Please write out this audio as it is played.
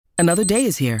Another day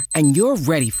is here, and you're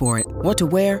ready for it. What to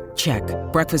wear? Check.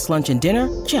 Breakfast, lunch, and dinner?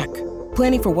 Check.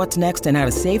 Planning for what's next and how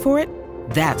to save for it?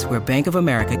 That's where Bank of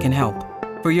America can help.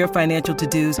 For your financial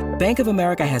to-dos, Bank of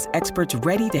America has experts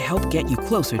ready to help get you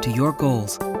closer to your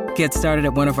goals. Get started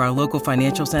at one of our local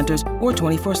financial centers or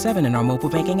 24/7 in our mobile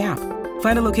banking app.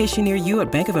 Find a location near you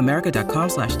at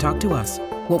bankofamerica.com/talktous.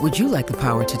 What would you like the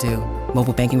power to do?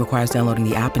 Mobile banking requires downloading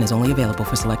the app and is only available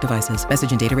for select devices.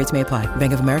 Message and data rates may apply.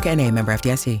 Bank of America N.A., member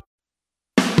FDIC.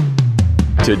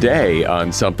 Today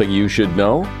on Something You Should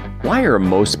Know, why are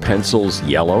most pencils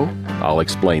yellow? I'll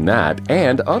explain that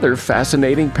and other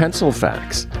fascinating pencil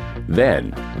facts.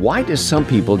 Then, why do some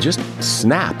people just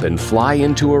snap and fly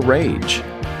into a rage?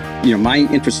 My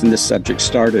interest in this subject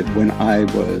started when I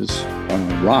was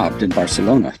robbed in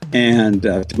Barcelona. And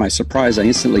to my surprise, I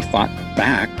instantly fought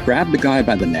back, grabbed the guy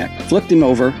by the neck, flipped him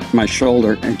over my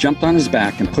shoulder, and jumped on his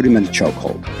back and put him in a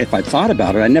chokehold. If I'd thought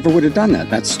about it, I never would have done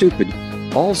that. That's stupid.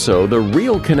 Also, the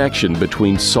real connection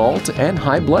between salt and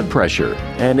high blood pressure,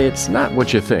 and it's not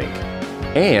what you think.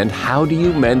 And how do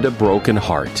you mend a broken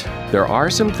heart? There are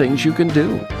some things you can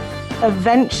do.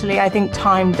 Eventually, I think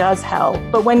time does help.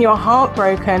 But when you're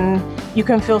heartbroken, you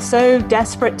can feel so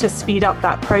desperate to speed up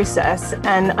that process.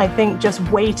 And I think just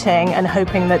waiting and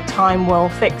hoping that time will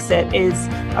fix it is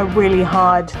a really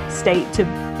hard state to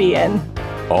be in.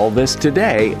 All this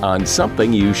today on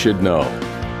Something You Should Know.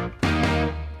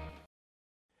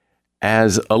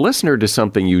 As a listener to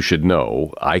Something You Should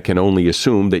Know, I can only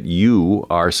assume that you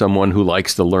are someone who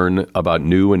likes to learn about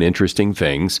new and interesting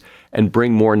things and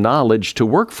bring more knowledge to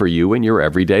work for you in your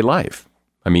everyday life.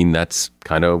 I mean, that's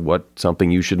kind of what Something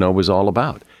You Should Know is all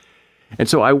about. And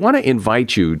so I want to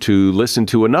invite you to listen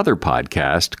to another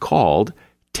podcast called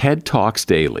TED Talks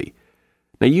Daily.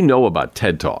 Now, you know about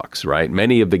TED Talks, right?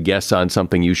 Many of the guests on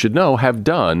Something You Should Know have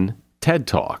done TED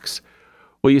Talks.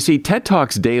 Well, you see, TED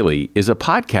Talks Daily is a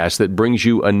podcast that brings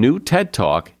you a new TED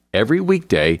Talk every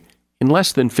weekday in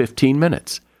less than 15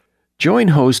 minutes. Join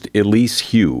host Elise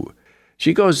Hugh.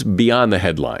 She goes beyond the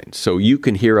headlines, so you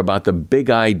can hear about the big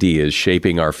ideas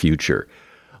shaping our future.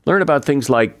 Learn about things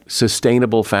like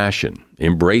sustainable fashion,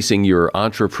 embracing your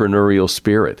entrepreneurial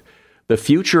spirit, the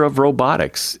future of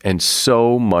robotics, and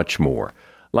so much more.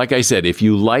 Like I said, if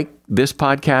you like this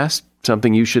podcast,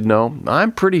 Something You Should Know,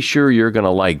 I'm pretty sure you're going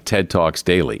to like TED Talks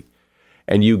Daily.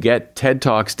 And you get TED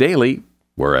Talks Daily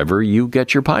wherever you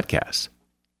get your podcasts.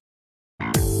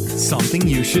 Something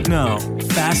You Should Know.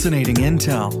 Fascinating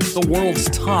intel, the world's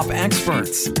top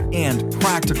experts, and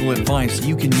practical advice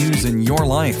you can use in your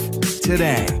life.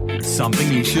 Today,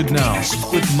 Something You Should Know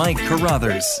with Mike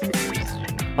Carruthers.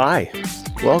 Hi,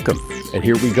 welcome. And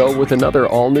here we go with another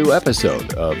all-new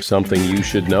episode of Something You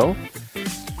Should Know.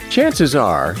 Chances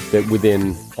are that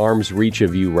within arm's reach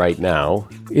of you right now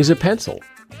is a pencil.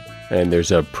 And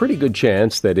there's a pretty good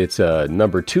chance that it's a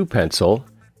number 2 pencil.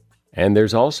 And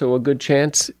there's also a good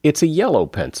chance it's a yellow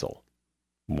pencil.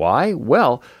 Why?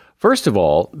 Well, first of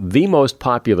all, the most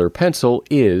popular pencil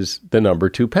is the number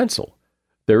 2 pencil.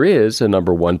 There is a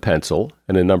number 1 pencil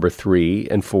and a number 3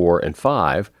 and 4 and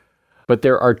 5. But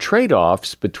there are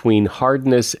trade-offs between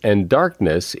hardness and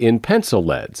darkness in pencil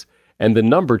leads. And the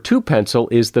number 2 pencil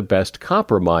is the best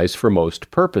compromise for most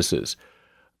purposes.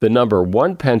 The number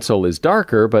 1 pencil is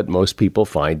darker, but most people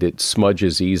find it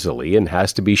smudges easily and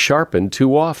has to be sharpened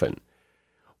too often.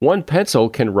 One pencil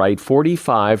can write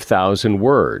 45,000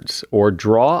 words or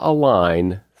draw a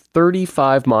line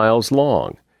 35 miles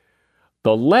long.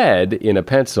 The lead in a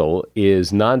pencil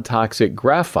is non-toxic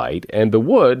graphite, and the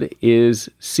wood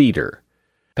is cedar.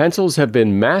 Pencils have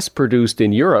been mass-produced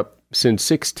in Europe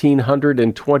since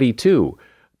 1622.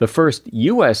 The first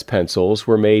U.S. pencils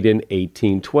were made in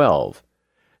 1812.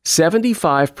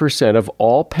 75% of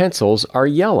all pencils are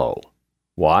yellow.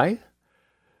 Why?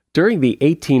 During the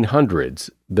 1800s,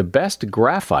 the best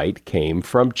graphite came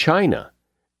from China.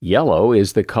 Yellow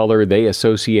is the color they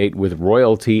associate with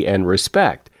royalty and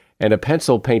respect, and a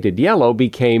pencil painted yellow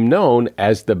became known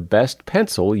as the best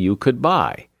pencil you could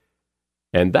buy.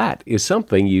 And that is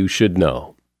something you should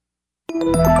know.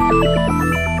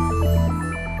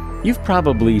 You've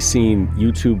probably seen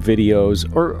YouTube videos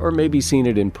or maybe seen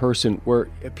it in person where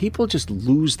people just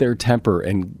lose their temper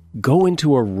and go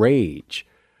into a rage.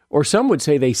 Or some would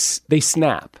say they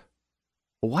snap.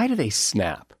 Why do they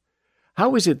snap?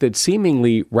 How is it that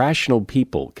seemingly rational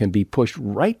people can be pushed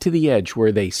right to the edge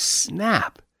where they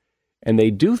snap and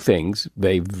they do things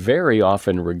they very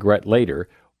often regret later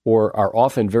or are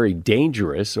often very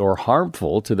dangerous or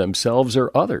harmful to themselves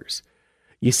or others?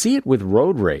 You see it with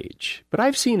road rage, but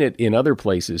I've seen it in other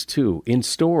places too, in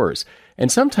stores,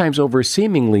 and sometimes over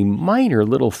seemingly minor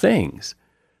little things.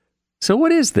 So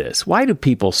what is this? Why do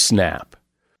people snap?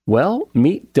 Well,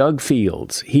 meet Doug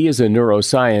Fields. He is a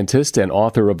neuroscientist and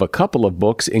author of a couple of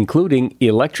books, including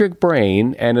Electric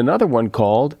Brain and another one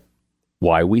called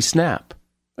Why We Snap.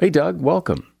 Hey, Doug,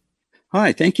 welcome.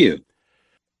 Hi, thank you.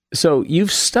 So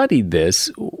you've studied this.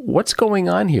 What's going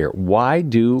on here? Why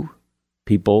do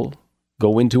people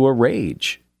go into a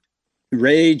rage?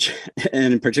 Rage,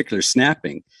 and in particular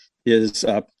snapping, is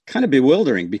kind of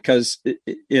bewildering because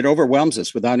it overwhelms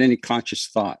us without any conscious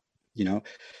thought. You know,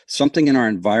 something in our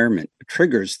environment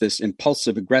triggers this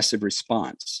impulsive, aggressive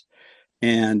response,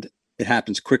 and it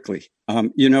happens quickly.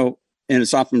 And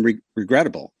it's often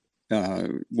regrettable.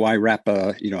 Why wrap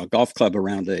a golf club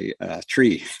around a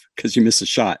tree because you miss a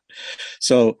shot?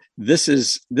 So this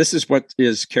is what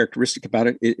is characteristic about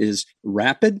it. It is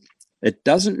rapid. It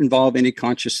doesn't involve any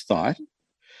conscious thought,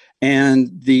 and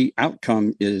the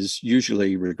outcome is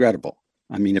usually regrettable.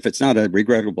 I mean, if it's not a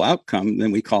regrettable outcome,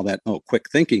 then we call that quick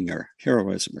thinking or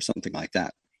heroism or something like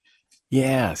that.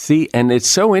 Yeah. See, and it's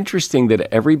so interesting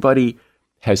that everybody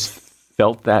has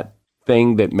felt that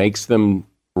thing that makes them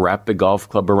wrap the golf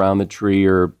club around the tree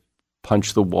or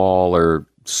punch the wall or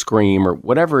scream or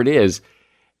whatever it is.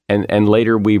 And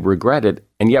later we regret it.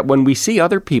 And yet when we see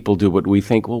other people do it, we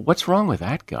think, well, what's wrong with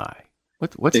that guy?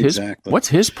 What's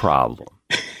his problem?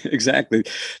 Exactly.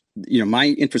 My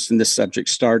interest in this subject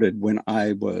started when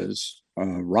I was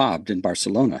robbed in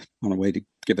Barcelona on a way to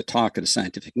give a talk at a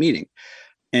scientific meeting.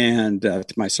 And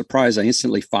to my surprise, I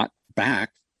instantly fought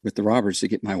back with the robbers to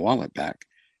get my wallet back.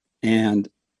 And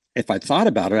if I'd thought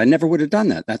about it, I never would have done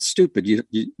that. That's stupid. You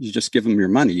just give them your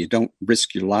money. You don't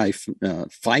risk your life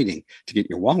fighting to get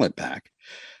your wallet back.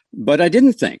 But I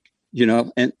didn't think,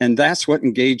 and that's what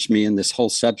engaged me in this whole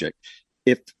subject.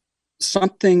 If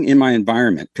something in my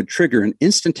environment could trigger an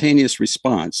instantaneous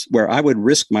response where I would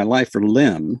risk my life or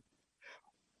limb,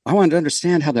 I wanted to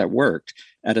understand how that worked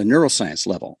at a neuroscience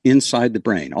level inside the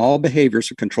brain. All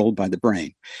behaviors are controlled by the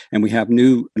brain. And we have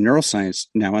new neuroscience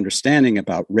now understanding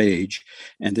about rage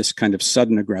and this kind of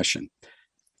sudden aggression.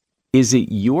 Is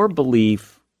it your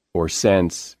belief or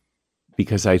sense,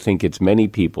 because I think it's many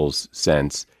people's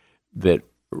sense, that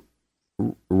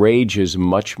rage is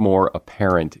much more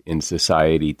apparent in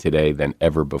society today than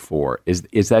ever before?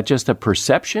 Is that just a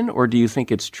perception, or do you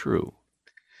think it's true?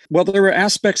 Well, there are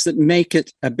aspects that make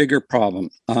it a bigger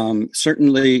problem.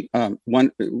 Certainly,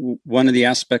 one of the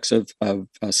aspects of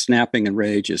snapping and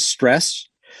rage is stress.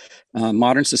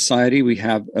 Modern society, we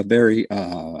have we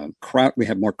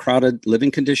have more crowded living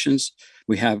conditions.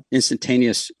 We have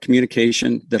instantaneous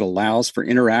communication that allows for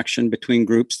interaction between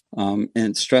groups,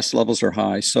 and stress levels are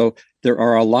high. So there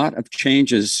are a lot of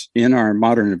changes in our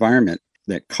modern environment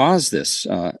that cause this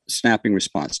snapping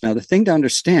response. Now, the thing to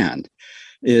understand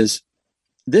is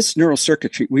this neural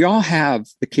circuitry, we all have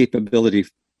the capability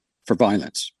for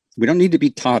violence. We don't need to be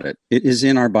taught it. It is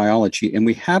in our biology, and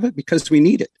we have it because we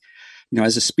need it.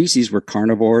 As a species, we're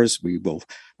carnivores. We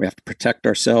have to protect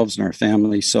ourselves and our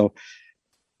family. So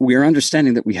we are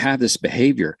understanding that we have this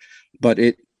behavior, but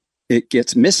it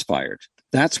gets misfired.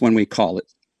 That's when we call it,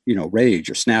 rage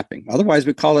or snapping. Otherwise,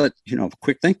 we call it,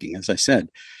 quick thinking, as I said.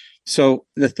 So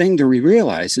the thing to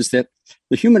realize is that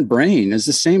the human brain is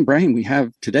the same brain we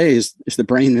have today is the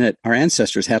brain that our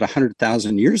ancestors had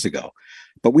 100,000 years ago,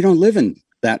 but we don't live in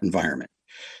that environment.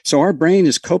 So our brain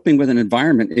is coping with an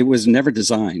environment it was never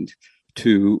designed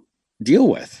to deal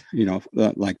with,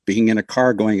 like being in a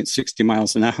car going at 60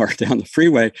 miles an hour down the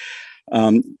freeway.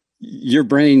 Your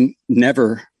brain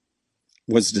never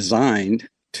was designed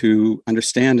to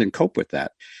understand and cope with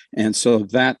that. And so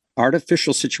that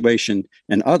artificial situation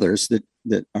and others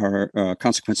that are a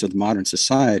consequence of the modern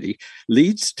society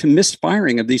leads to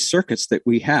misfiring of these circuits that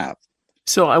we have.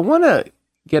 So I want to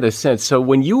get a sense. So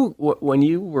when you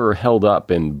were held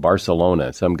up in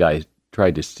Barcelona, some guy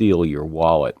tried to steal your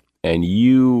wallet and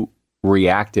you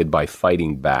reacted by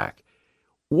fighting back.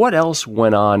 What else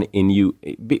went on in you?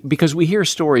 Because we hear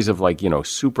stories of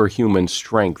superhuman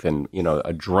strength and,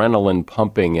 adrenaline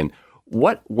pumping. And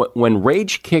when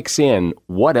rage kicks in,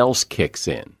 what else kicks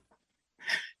in?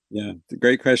 Yeah,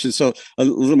 great question. So a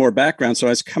little more background. So I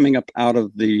was coming up out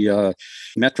of the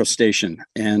metro station,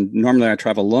 and normally I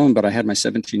travel alone, but I had my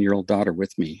 17-year-old daughter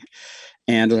with me.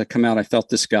 And as I come out, I felt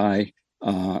this guy,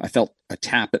 I felt a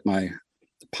tap at my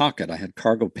pocket. I had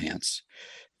cargo pants.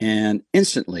 And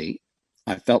instantly,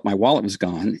 I felt my wallet was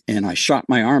gone, and I shot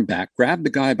my arm back, grabbed the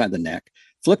guy by the neck,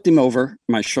 flipped him over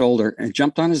my shoulder, and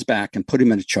jumped on his back and put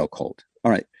him in a chokehold.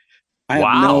 All right. I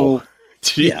have no...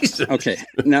 Jesus. Yeah. Okay.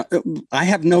 Now, I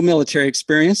have no military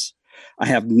experience. I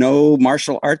have no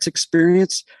martial arts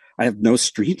experience. I have no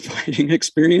street fighting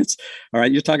experience. All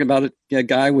right. You're talking about a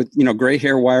guy with, gray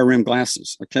hair, wire rim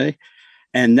glasses. Okay.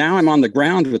 And now I'm on the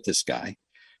ground with this guy.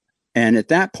 And at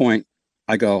that point,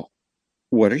 I go,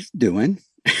 what are you doing?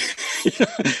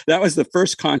 That was the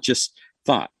first conscious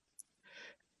thought.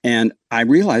 And I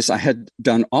realized I had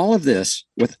done all of this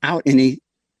without any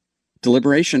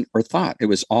deliberation or thought. It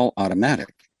was all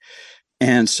automatic.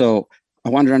 And so I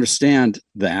wanted to understand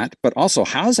that, but also,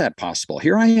 how is that possible?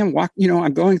 Here I am walking,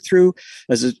 I'm going through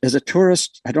as a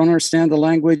tourist. I don't understand the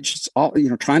language. It's all,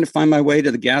 trying to find my way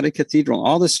to the Gaudiya Cathedral,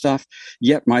 all this stuff.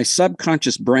 Yet my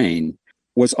subconscious brain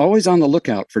was always on the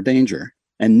lookout for danger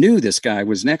and knew this guy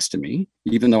was next to me,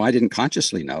 even though I didn't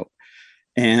consciously know,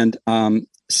 and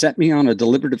set me on a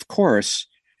deliberative course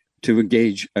to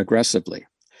engage aggressively.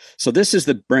 So this is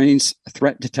the brain's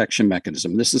threat detection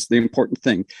mechanism. This is the important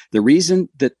thing. The reason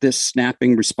that this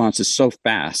snapping response is so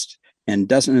fast and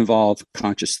doesn't involve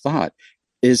conscious thought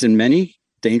is, in many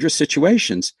dangerous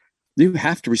situations, you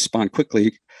have to respond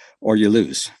quickly or you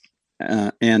lose.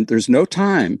 And there's no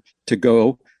time to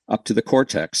go up to the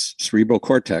cortex, cerebral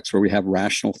cortex, where we have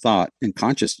rational thought and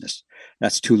consciousness.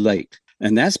 That's too late.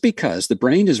 And that's because the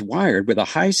brain is wired with a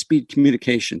high-speed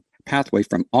communication pathway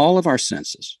from all of our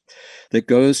senses that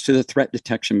goes to the threat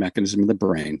detection mechanism of the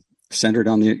brain, centered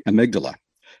on the amygdala,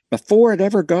 before it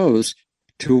ever goes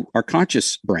to our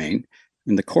conscious brain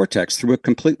in the cortex through a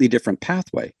completely different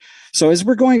pathway. So as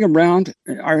we're going around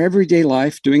our everyday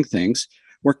life doing things,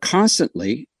 we're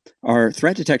constantly, our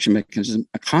threat detection mechanism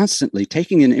are constantly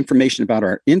taking in information about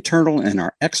our internal and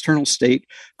our external state,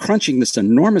 crunching this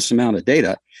enormous amount of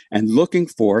data and looking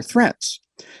for threats.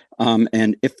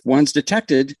 And if one's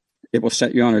detected, it will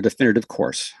set you on a definitive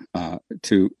course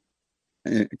to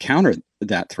counter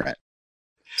that threat.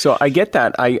 So I get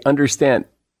that. I understand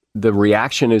the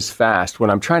reaction is fast. What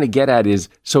I'm trying to get at is,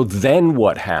 so then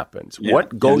what happens?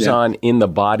 What goes on in the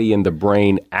body and the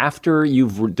brain after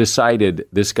you've decided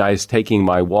this guy's taking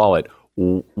my wallet?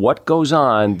 What goes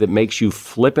on that makes you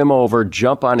flip him over,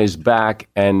 jump on his back,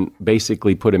 and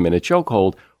basically put him in a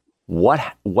chokehold?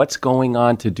 What's going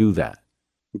on to do that?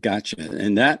 Gotcha.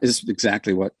 And that is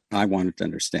exactly what I wanted to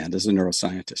understand as a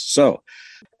neuroscientist. So,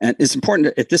 and it's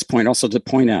important at this point also to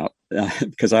point out,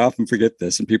 because I often forget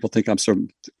this and people think I'm some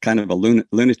kind of a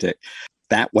lunatic,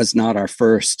 that was not our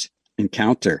first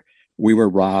encounter. We were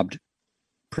robbed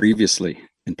previously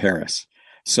in Paris.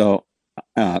 So,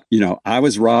 I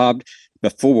was robbed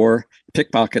before,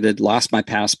 pickpocketed, lost my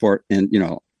passport, and,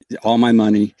 all my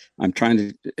money. I'm trying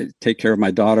to take care of my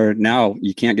daughter. Now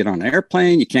you can't get on an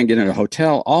airplane. You can't get in a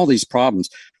hotel. All these problems.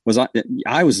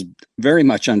 I was very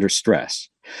much under stress.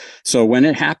 So when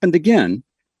it happened again,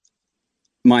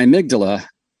 my amygdala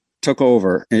took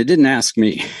over, and it didn't ask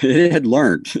me. It had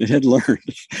learned.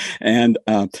 And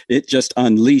it just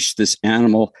unleashed this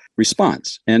animal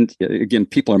response. And again,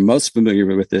 people are most familiar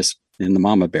with this in the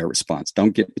mama bear response.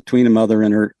 Don't get between a mother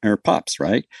and her pups,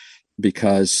 right?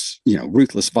 Because,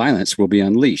 ruthless violence will be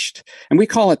unleashed. And we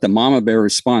call it the mama bear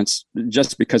response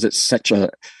just because it's such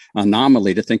a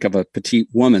anomaly to think of a petite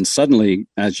woman suddenly,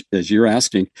 as you're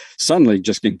asking, suddenly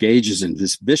just engages in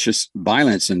this vicious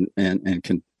violence and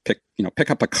can pick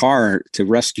up a car to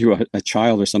rescue a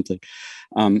child or something.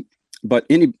 But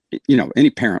any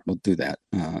parent will do that.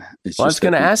 I was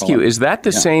going to ask you, is that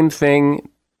the same thing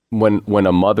when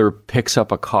a mother picks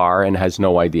up a car and has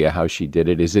no idea how she did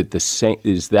it? Is it the same?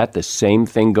 Is that the same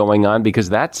thing going on? Because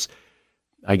that's,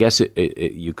 I guess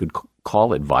you could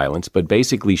call it violence, but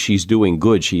basically she's doing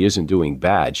good. She isn't doing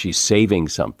bad. She's saving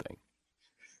something.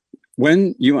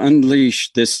 When you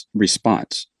unleash this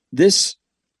response, this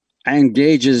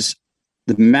engages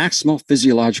the maximal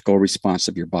physiological response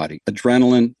of your body.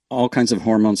 Adrenaline, all kinds of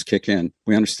hormones kick in.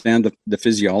 We understand the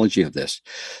physiology of this.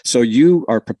 So you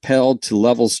are propelled to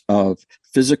levels of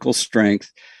physical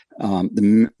strength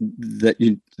that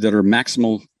are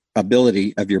maximal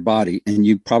ability of your body, and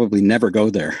you probably never go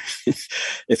there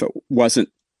if it wasn't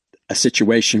a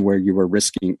situation where you were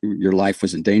risking your life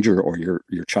was in danger or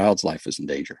your child's life was in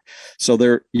danger. So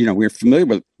we're familiar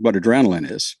with what adrenaline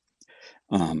is.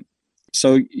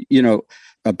 So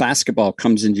a basketball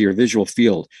comes into your visual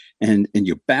field and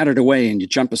you bat it away and you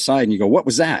jump aside and you go, what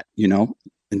was that? And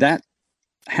that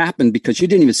happened because you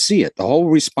didn't even see it. The whole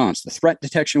response, the threat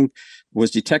detection was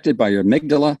detected by your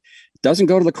amygdala. It doesn't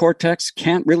go to the cortex,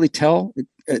 can't really tell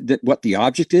what the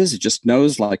object is. It just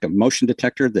knows, like a motion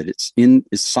detector, that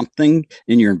is something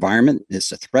in your environment.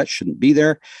 It's a threat, shouldn't be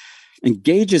there.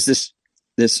 Engages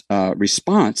this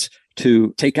response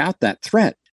to take out that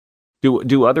threat.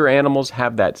 Do other animals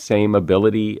have that same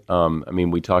ability?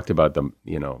 We talked about them,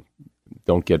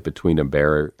 don't get between a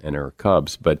bear and her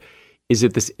cubs, but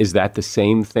Is that the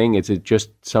same thing? Is it just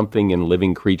something in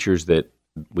living creatures that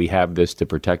we have this to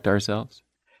protect ourselves?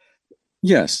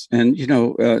 Yes. And,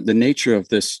 the nature of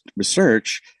this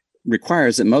research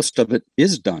requires that most of it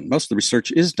is done. Most of the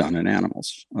research is done in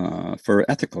animals for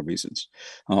ethical reasons.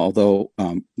 Although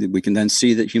we can then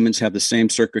see that humans have the same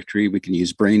circuitry. We can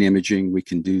use brain imaging. We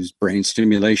can do brain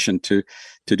stimulation to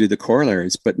do the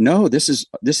corollaries. But no, this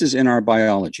is in our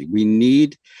biology. We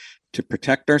need to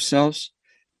protect ourselves.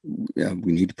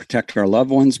 We need to protect our loved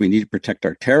ones. We need to protect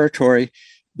our territory.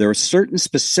 There are certain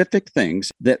specific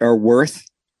things that are worth,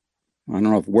 I don't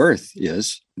know if worth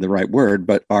is the right word,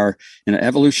 but are, in an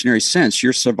evolutionary sense,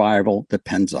 your survival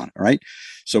depends on it, right?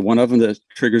 So one of them that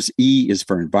triggers E is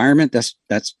for environment. That's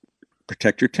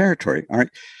protect your territory, all right?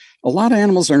 A lot of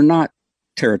animals are not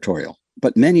territorial,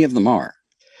 but many of them are.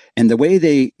 And the way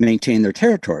they maintain their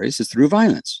territories is through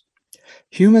violence.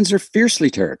 Humans are fiercely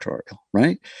territorial,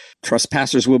 right?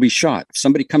 Trespassers will be shot. If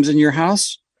somebody comes in your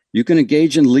house, you can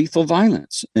engage in lethal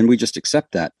violence, and we just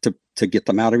accept that to get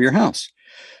them out of your house.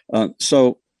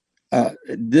 So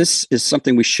this is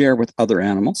something we share with other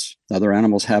animals. Other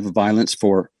animals have violence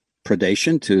for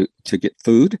predation to get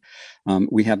food.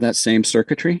 We have that same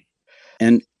circuitry.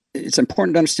 And it's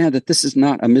important to understand that this is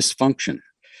not a misfunction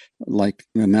like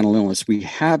mental illness. We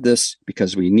have this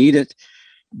because we need it,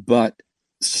 but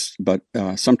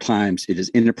sometimes it is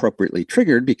inappropriately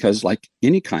triggered because, like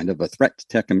any kind of a threat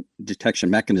detection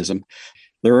mechanism,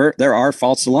 there are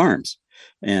false alarms.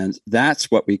 And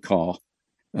that's what we call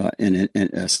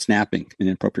a snapping, an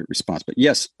inappropriate response. But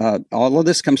yes, a lot of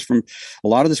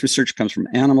this research comes from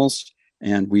animals,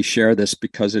 and we share this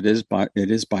because it is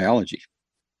biology.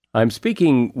 I'm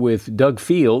speaking with Doug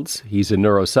Fields. He's a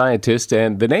neuroscientist,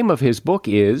 and the name of his book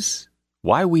is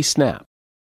Why We Snap.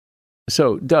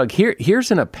 So, Doug,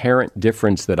 here's an apparent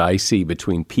difference that I see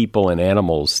between people and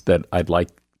animals that I'd like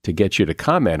to get you to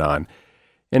comment on,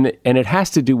 and it has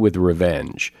to do with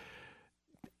revenge.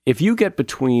 If you get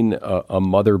between a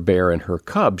mother bear and her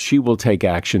cubs, she will take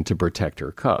action to protect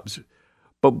her cubs.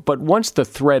 But once the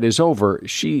threat is over,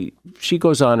 she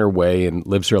goes on her way and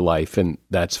lives her life, and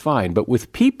that's fine. But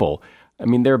with people, I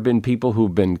mean, there have been people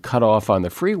who've been cut off on the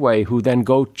freeway who then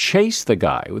go chase the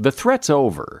guy. The threat's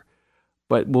over,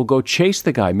 but will go chase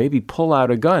the guy, maybe pull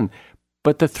out a gun.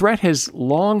 But the threat has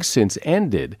long since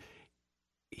ended.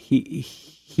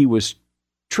 He was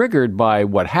triggered by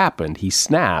what happened. He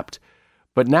snapped.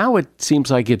 But now it seems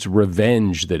like it's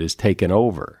revenge that has taken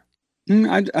over.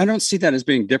 I don't see that as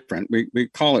being different. We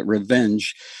call it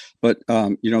revenge, but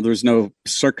there's no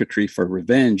circuitry for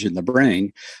revenge in the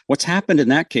brain. What's happened in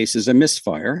that case is a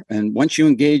misfire, and once you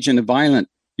engage in a violent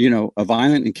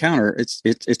encounter,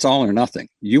 it's all or nothing.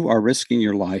 You are risking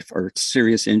your life or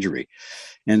serious injury.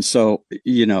 And so,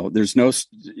 there's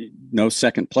no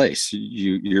second place.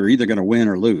 You're either going to win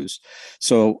or lose.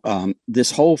 So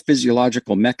this whole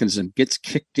physiological mechanism gets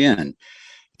kicked in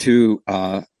to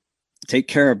take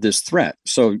care of this threat.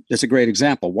 So it's a great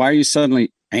example. Why are you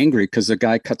suddenly angry because the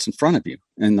guy cuts in front of you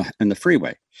in the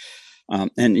freeway?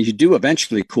 And you do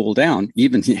eventually cool down,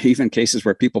 even cases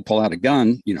where people pull out a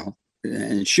gun,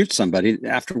 and shoot somebody.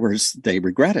 Afterwards, they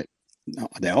regret it. No,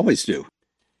 they always do.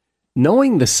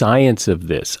 Knowing the science of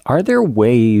this, are there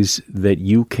ways that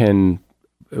you can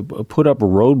put up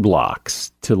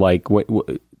roadblocks to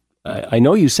I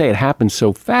know you say it happens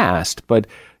so fast, but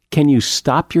can you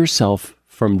stop yourself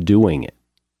from doing it?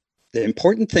 The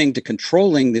important thing to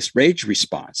controlling this rage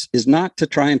response is not to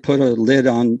try and put a lid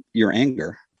on your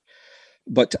anger,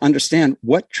 but to understand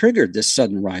what triggered this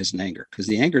sudden rise in anger, because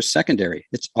the anger is secondary.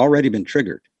 It's already been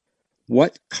triggered.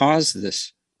 What caused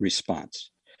this response?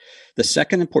 The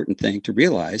second important thing to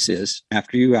realize is,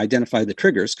 after you identify the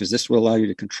triggers, because this will allow you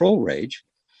to control rage,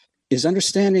 is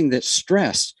understanding that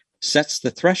stress sets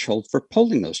the threshold for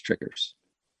pulling those triggers.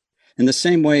 In the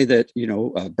same way that,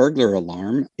 a burglar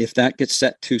alarm, if that gets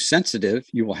set too sensitive,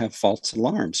 you will have false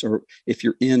alarms. Or if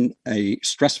you're in a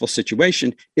stressful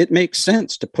situation, it makes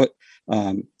sense to put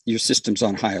your systems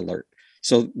on high alert.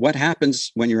 So what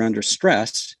happens when you're under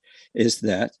stress is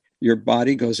that your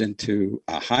body goes into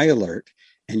a high alert,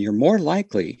 and you're more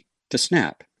likely to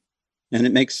snap. And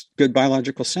it makes good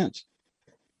biological sense.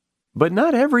 But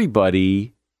not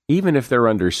everybody, even if they're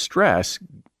under stress,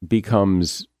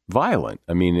 becomes violent.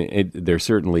 I mean, there's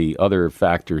certainly other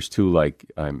factors too, like,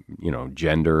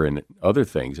 gender and other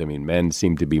things. I mean, men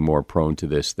seem to be more prone to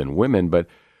this than women, but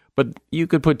you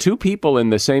could put two people in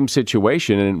the same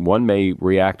situation, and one may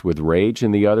react with rage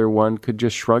and the other one could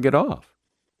just shrug it off.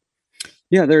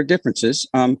 Yeah, there are differences.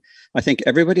 I think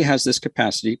everybody has this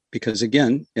capacity because,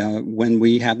 again, when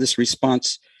we have this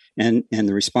response and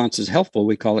the response is helpful,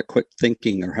 we call it quick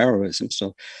thinking or heroism.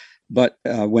 So But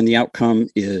when the outcome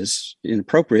is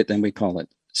inappropriate, then we call it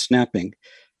snapping.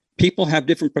 People have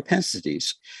different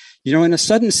propensities. In a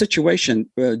sudden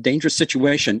situation, dangerous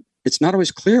situation, it's not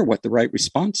always clear what the right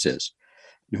response is.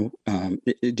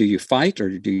 Do you fight,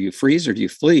 or do you freeze, or do you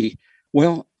flee?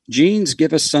 Well, genes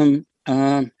give us some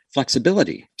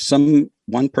flexibility.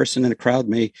 One person in a crowd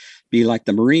may be like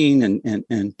the Marine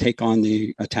and take on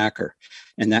the attacker,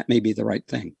 and that may be the right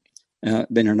thing. But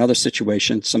in another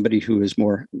situation, somebody who is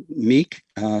more meek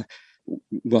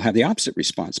will have the opposite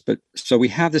response. But so we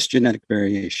have this genetic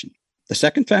variation. The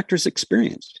second factor is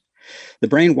experience. The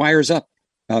brain wires up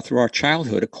through our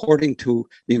childhood according to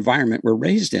the environment we're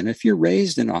raised in. If you're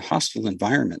raised in a hostile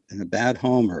environment, in a bad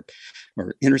home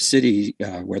or inner city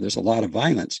where there's a lot of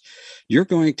violence, you're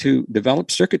going to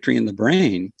develop circuitry in the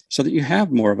brain so that you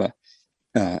have more of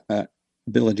a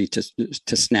ability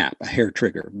to snap, a hair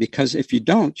trigger, because if you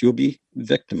don't, you'll be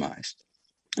victimized.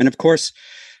 And of course,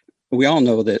 we all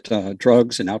know that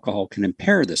drugs and alcohol can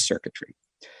impair this circuitry.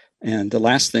 And the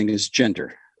last thing is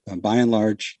gender. By and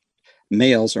large,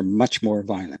 males are much more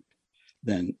violent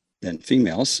than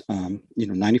females.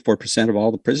 94% of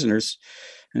all the prisoners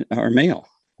are male,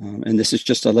 and this is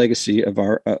just a legacy of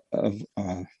our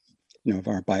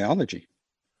biology.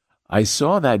 I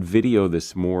saw that video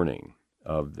this morning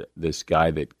of this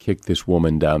guy that kicked this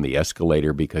woman down the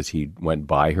escalator because he went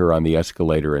by her on the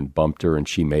escalator and bumped her, and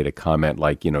she made a comment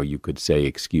like, you could say,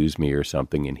 "Excuse me," or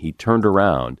something, and he turned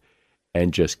around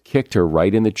and just kicked her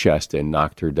right in the chest and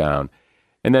knocked her down.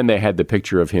 And then they had the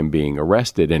picture of him being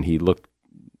arrested, and he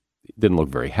didn't look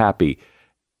very happy.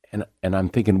 And I'm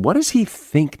thinking, what does he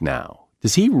think now?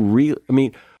 Does he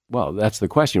really? Well, that's the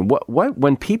question. What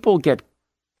when people get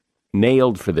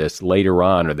nailed for this later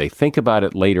on, or they think about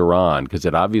it later on, because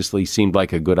it obviously seemed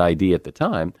like a good idea at the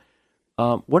time,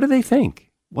 what do they think?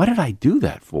 What did I do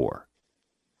that for?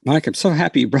 Mike, I'm so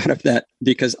happy you brought up that,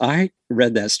 because I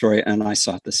read that story and I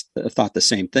thought the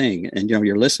same thing. And,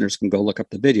 your listeners can go look up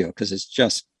the video because it's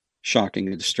just shocking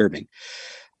and disturbing.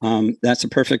 That's a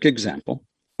perfect example.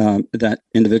 That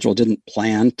individual didn't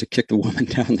plan to kick the woman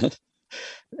down the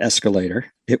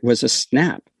escalator. It was a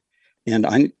snap. And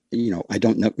I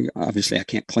don't know, obviously I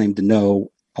can't claim to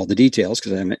know all the details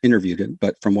because I haven't interviewed him,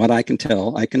 but from what I can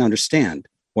tell, I can understand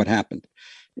what happened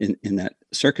in that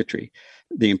circuitry.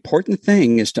 The important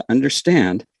thing is to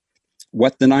understand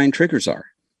what the 9 triggers are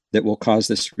that will cause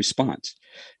this response.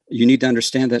 You need to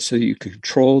understand that so you can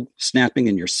control snapping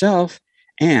in yourself,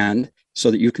 and so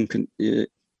that you can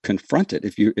confront it.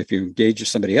 If you engage with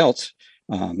somebody else,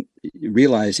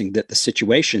 realizing that the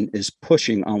situation is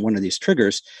pushing on one of these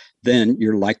triggers, then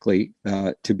you're likely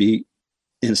to be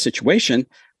in a situation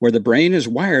where the brain is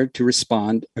wired to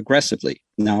respond aggressively.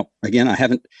 Now, again, I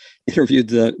haven't interviewed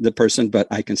the person, but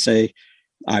I can say,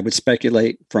 I would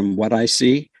speculate from what I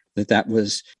see that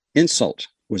was insult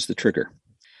was the trigger.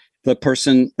 The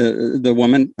person, the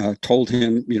woman told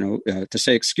him, to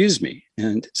say, "Excuse me."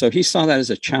 And so he saw that as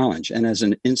a challenge and as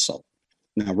an insult.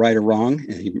 Now, right or wrong,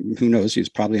 who knows, he was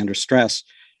probably under stress.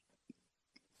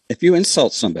 If you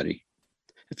insult somebody,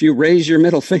 if you raise your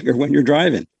middle finger when you're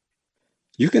driving,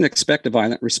 you can expect a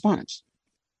violent response.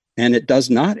 And it does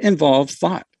not involve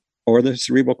thought or the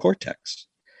cerebral cortex.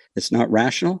 It's not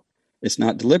rational. It's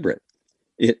not deliberate.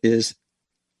 It is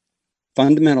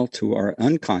fundamental to our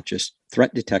unconscious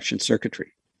threat detection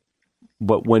circuitry.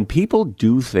 But when people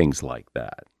do things like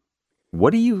that,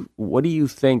 what do you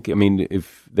think?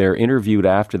 If they're interviewed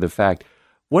after the fact,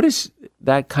 what does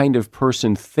that kind of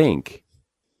person think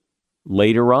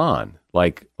later on?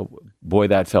 Like, boy,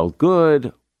 that felt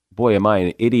good. Boy, am I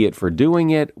an idiot for doing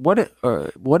it? What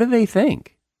do they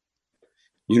think?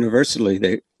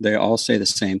 Universally, they all say the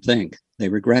same thing. They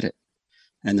regret it,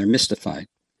 and they're mystified.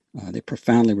 They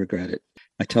profoundly regret it.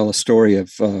 I tell a story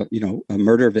of a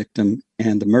murder victim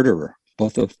and the murderer,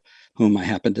 both of whom I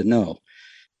happen to know.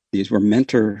 These were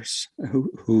mentors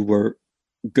who were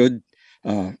good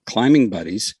climbing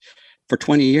buddies for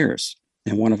 20 years.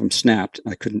 And one of them snapped.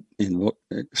 I couldn't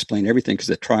explain everything because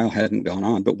the trial hadn't gone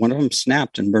on, but one of them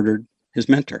snapped and murdered his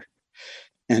mentor.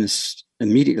 And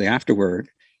immediately afterward,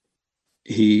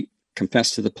 he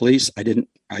confessed to the police. I didn't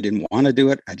want to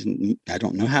do it. I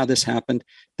don't know how this happened.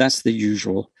 That's the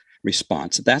usual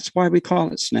response. That's why we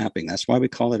call it snapping. That's why we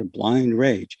call it a blind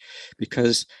rage,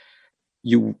 because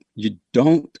you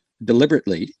don't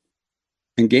deliberately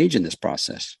engage in this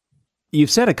process. You've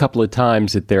said a couple of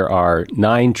times that there are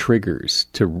 9 triggers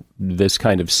to this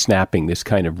kind of snapping, this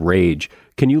kind of rage.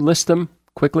 Can you list them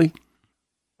quickly?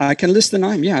 I can list the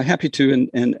 9. Yeah, happy to.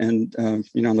 And on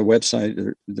the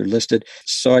website, they're listed.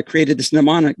 So I created this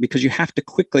mnemonic because you have to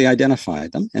quickly identify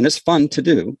them, and it's fun to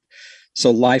do.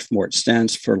 So life mort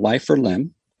stands for life or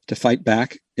limb, to fight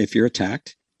back if you're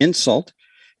attacked. Insult,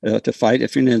 to fight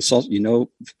if you're an insult.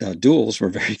 Duels were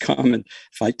very common,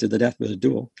 fight to the death with a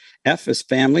duel. F is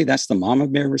family. That's the mama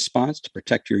bear response, to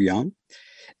protect your young.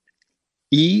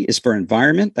 E is for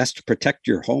environment. That's to protect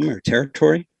your home or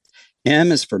territory.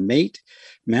 M is for mate.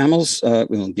 Mammals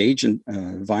will engage in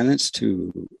violence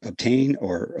to obtain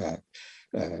or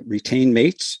retain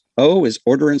mates. O is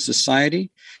order in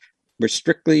society. We're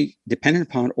strictly dependent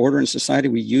upon order in society.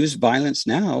 We use violence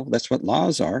now. That's what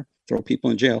laws are. Throw people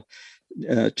in jail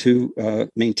to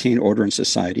maintain order in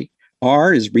society.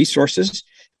 R is resources.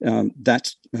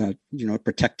 That's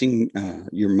protecting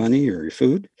your money or your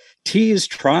food. T is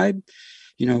tribe.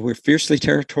 We're fiercely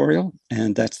territorial,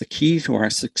 and that's the key to our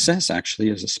success,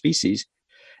 actually, as a species.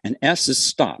 And S is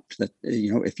stop. That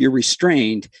if you're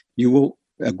restrained, you will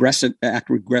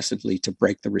act aggressively to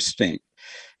break the restraint.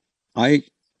 I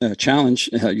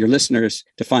challenge your listeners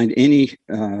to find any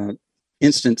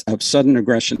instance of sudden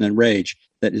aggression and rage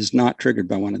that is not triggered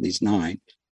by one of these 9.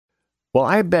 Well,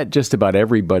 I bet just about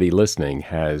everybody listening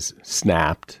has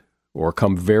snapped or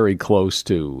come very close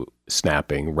to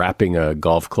snapping, wrapping a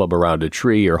golf club around a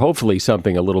tree, or hopefully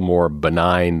something a little more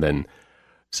benign than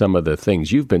some of the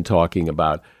things you've been talking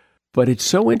about. But it's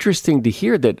so interesting to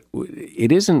hear that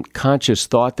it isn't conscious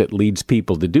thought that leads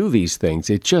people to do these things.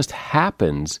 It just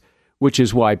happens, which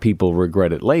is why people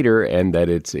regret it later, and that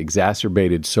it's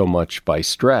exacerbated so much by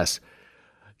stress.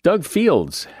 Doug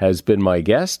Fields has been my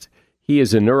guest. He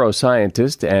is a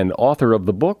neuroscientist and author of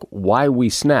the book, Why We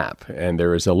Snap. And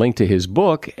there is a link to his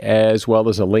book, as well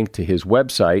as a link to his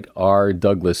website,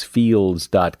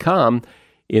 rdouglasfields.com,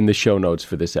 in the show notes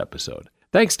for this episode.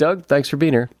 Thanks, Doug. Thanks for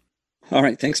being here. All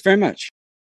right. Thanks very much.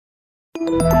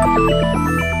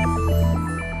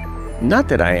 Not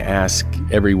that I ask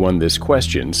everyone this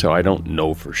question, so I don't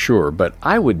know for sure, but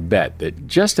I would bet that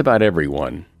just about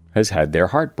everyone has had their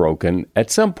heart broken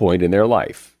at some point in their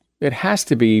life. It has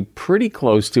to be pretty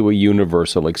close to a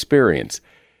universal experience.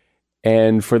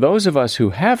 And for those of us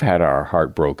who have had our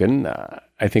heart broken,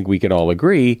 I think we can all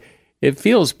agree, it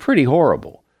feels pretty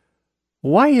horrible.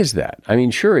 Why is that? I mean,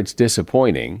 sure, it's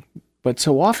disappointing, but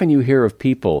so often you hear of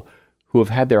people who have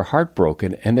had their heart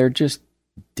broken and they're just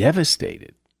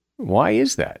devastated. Why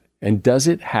is that? And does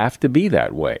it have to be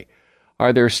that way?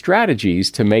 Are there strategies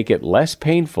to make it less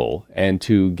painful and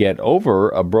to get over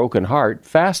a broken heart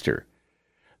faster?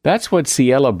 That's what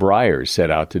Ciela Breyer set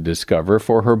out to discover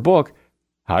for her book,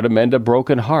 How to Mend a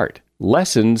Broken Heart,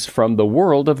 Lessons from the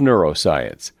World of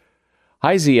Neuroscience.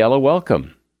 Hi, Ciela,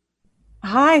 welcome.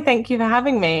 Hi, thank you for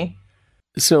having me.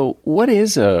 So what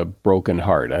is a broken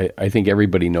heart? I think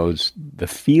everybody knows the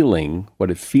feeling, what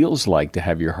it feels like to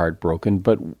have your heart broken,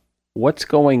 but what's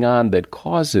going on that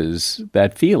causes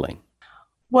that feeling?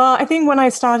 Well, I think when I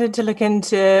started to look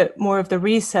into more of the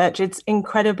research, it's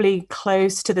incredibly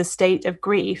close to the state of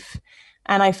grief.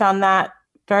 And I found that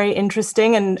very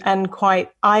interesting and quite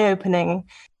eye-opening,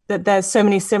 that there's so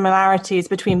many similarities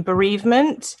between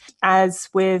bereavement as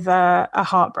with a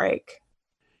heartbreak.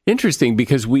 Interesting,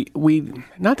 because we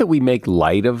not that we make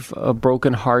light of a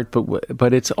broken heart,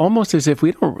 but it's almost as if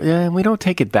we don't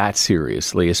take it that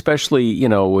seriously. Especially,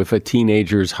 if a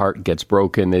teenager's heart gets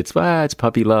broken, it's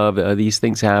puppy love. These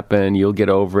things happen. You'll get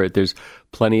over it. There's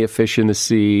plenty of fish in the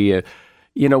sea.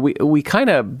 We kind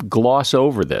of gloss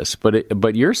over this,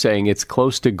 but you're saying it's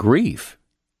close to grief.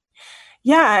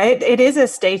 Yeah, it is a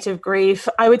state of grief.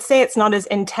 I would say it's not as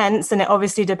intense, and it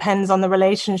obviously depends on the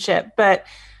relationship, but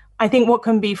I think what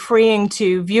can be freeing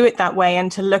to view it that way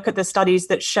and to look at the studies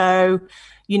that show,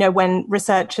 when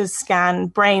researchers scan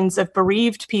brains of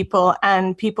bereaved people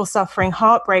and people suffering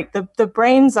heartbreak, the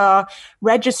brains are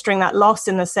registering that loss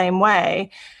in the same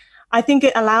way. I think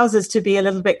it allows us to be a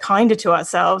little bit kinder to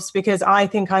ourselves, because I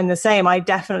think I'm the same. I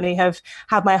definitely have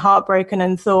had my heart broken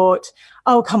and thought,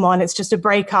 oh, come on, it's just a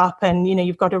breakup and,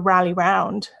 you've got to rally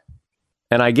round.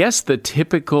 And I guess the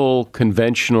typical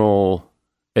conventional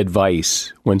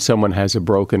advice when someone has a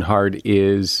broken heart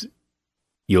is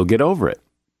you'll get over it.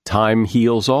 Time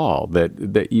heals all.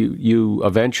 That you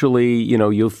eventually,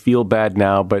 you'll feel bad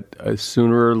now, but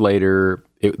sooner or later,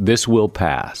 this will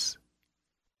pass.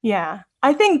 Yeah,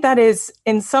 I think that is,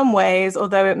 in some ways,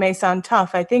 although it may sound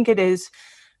tough, I think it is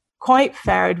quite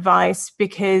fair advice,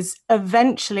 because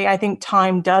eventually I think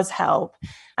time does help.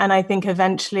 And I think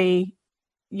eventually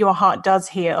your heart does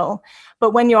heal.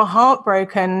 But when you're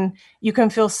heartbroken, you can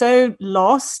feel so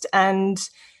lost and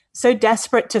so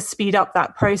desperate to speed up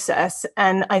that process.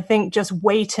 And I think just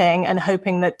waiting and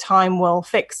hoping that time will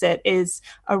fix it is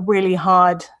a really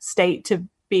hard state to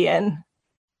be in.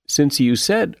 Since you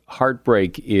said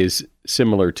heartbreak is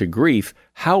similar to grief,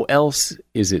 how else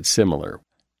is it similar?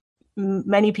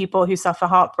 Many people who suffer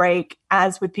heartbreak,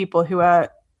 as with people who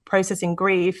are processing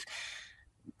grief,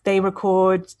 they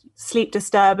record sleep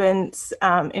disturbance,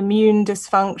 immune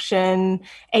dysfunction,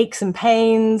 aches and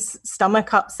pains,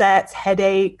 stomach upsets,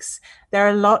 headaches. There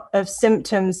are a lot of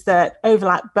symptoms that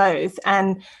overlap both,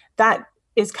 and that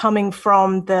is coming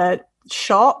from the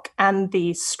shock and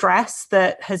the stress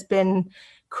that has been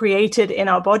created in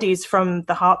our bodies from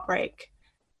the heartbreak.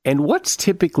 And what's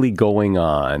typically going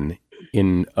on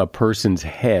in a person's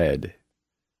head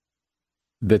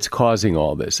that's causing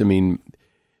all this? I mean,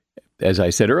 as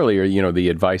I said earlier, the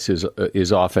advice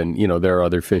is often, there are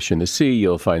other fish in the sea,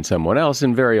 you'll find someone else,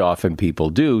 and very often people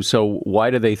do. So why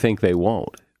do they think they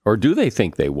won't? Or do they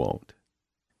think they won't?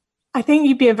 I think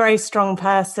you'd be a very strong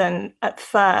person at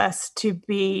first to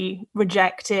be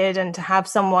rejected and to have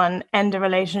someone end a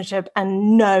relationship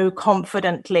and know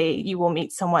confidently you will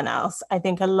meet someone else. I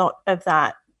think a lot of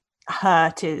that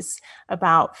hurt is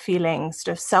about feeling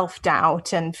sort of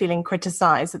self-doubt and feeling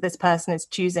criticized that this person is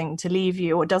choosing to leave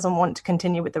you or doesn't want to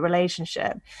continue with the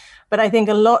relationship. But I think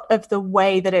a lot of the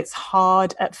way that it's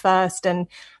hard at first and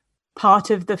part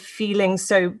of the feeling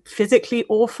so physically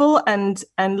awful and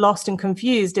lost and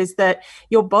confused is that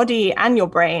your body and your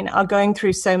brain are going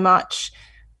through so much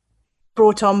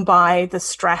brought on by the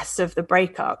stress of the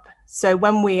breakup. So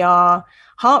when we are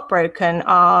heartbroken,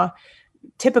 our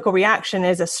typical reaction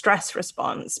is a stress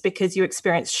response because you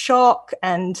experience shock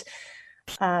and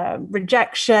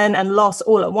rejection and loss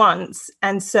all at once.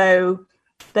 And so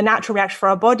the natural reaction for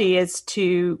our body is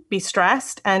to be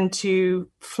stressed and to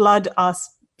flood our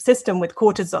system with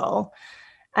cortisol.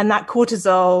 And that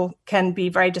cortisol can be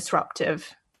very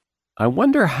disruptive. I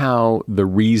wonder how the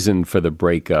reason for the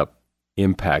breakup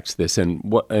impacts this. And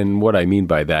what I mean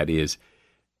by that is,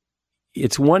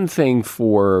 it's one thing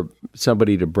for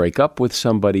somebody to break up with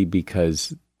somebody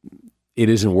because it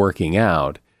isn't working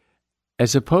out,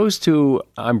 as opposed to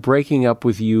I'm breaking up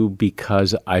with you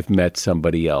because I've met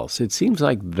somebody else. It seems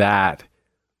like that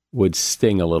would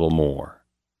sting a little more.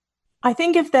 I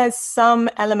think if there's some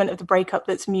element of the breakup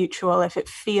that's mutual, if it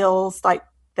feels like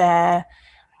there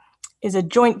is a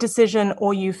joint decision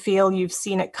or you feel you've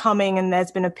seen it coming and there's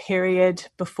been a period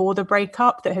before the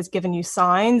breakup that has given you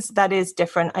signs, that is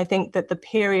different. I think that the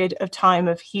period of time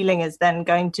of healing is then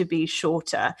going to be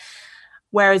shorter.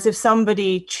 Whereas if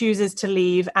somebody chooses to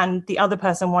leave and the other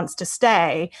person wants to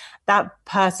stay, that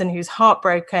person who's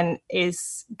heartbroken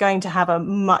is going to have a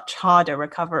much harder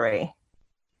recovery.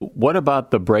 What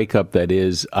about the breakup that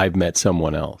is, I've met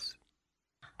someone else?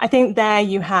 I think there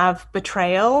you have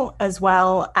betrayal as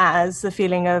well as the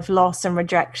feeling of loss and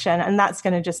rejection. And that's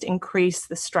going to just increase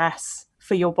the stress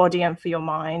for your body and for your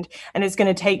mind. And it's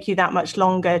going to take you that much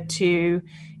longer to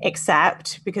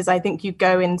accept, because I think you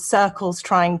go in circles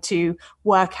trying to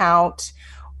work out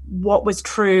what was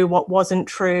true, what wasn't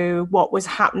true, what was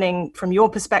happening from your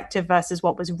perspective versus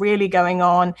what was really going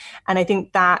on. And I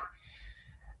think that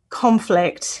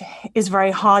conflict is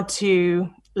very hard to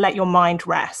let your mind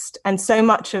rest. And so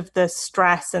much of the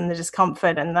stress and the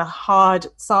discomfort and the hard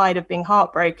side of being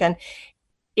heartbroken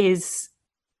is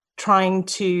trying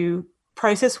to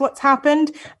process what's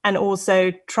happened and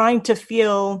also trying to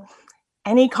feel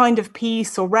any kind of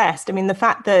peace or rest. I mean, the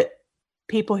fact that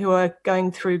people who are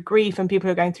going through grief and people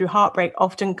who are going through heartbreak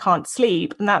often can't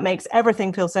sleep, and that makes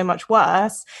everything feel so much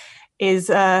worse, is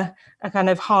a kind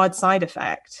of hard side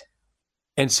effect.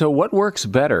 And so what works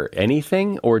better,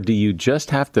 anything, or do you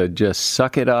just have to just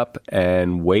suck it up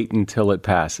and wait until it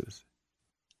passes?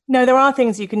 No, there are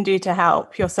things you can do to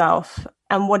help yourself.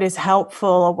 And what is helpful,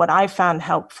 or what I found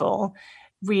helpful,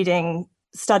 reading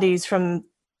studies from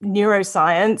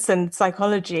neuroscience and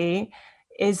psychology,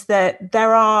 is that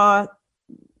there are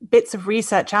bits of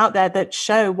research out there that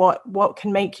show what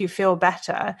can make you feel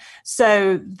better.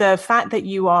 So the fact that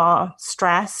you are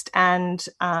stressed and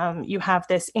you have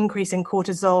this increase in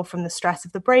cortisol from the stress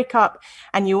of the breakup,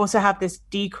 and you also have this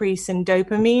decrease in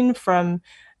dopamine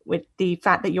with the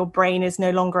fact that your brain is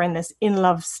no longer in this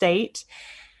in-love state,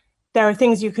 there are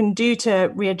things you can do to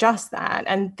readjust that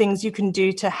and things you can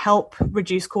do to help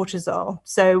reduce cortisol.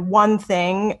 So one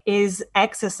thing is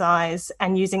exercise,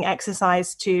 and using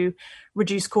exercise to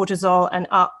reduce cortisol and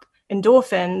up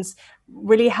endorphins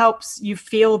really helps you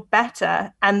feel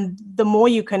better. And the more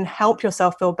you can help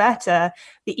yourself feel better,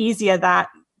 the easier that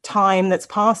time that's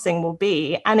passing will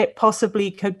be. And it possibly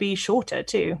could be shorter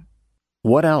too.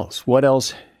 What else? What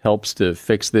else helps to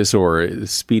fix this or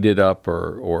speed it up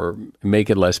or make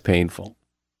it less painful?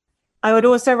 I would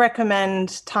also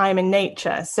recommend time in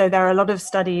nature. So there are a lot of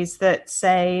studies that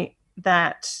say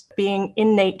that being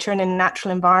in nature and in a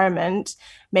natural environment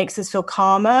makes us feel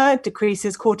calmer,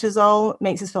 decreases cortisol,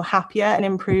 makes us feel happier, and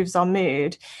improves our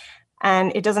mood.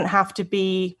 And it doesn't have to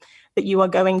be that you are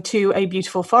going to a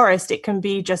beautiful forest. It can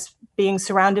be just being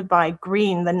surrounded by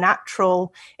green. The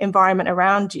natural environment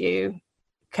around you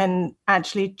can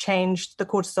actually change the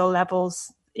cortisol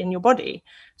levels in your body.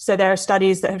 So there are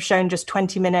studies that have shown just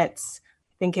 20 minutes,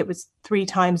 I think it was 3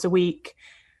 times a week,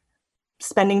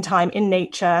 spending time in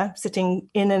nature, sitting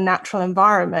in a natural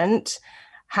environment,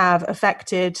 have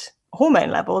affected hormone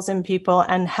levels in people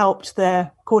and helped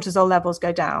their cortisol levels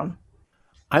go down.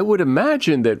 I would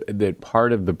imagine that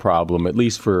part of the problem, at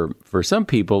least for some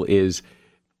people, is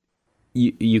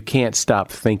you can't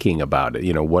stop thinking about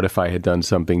it. What if I had done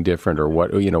something different, or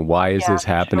why is this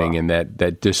happening? Sure. And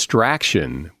that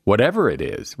distraction, whatever it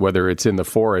is, whether it's in the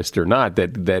forest or not,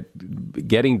 that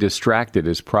getting distracted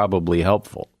is probably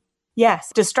helpful.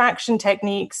 Yes, distraction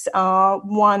techniques are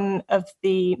one of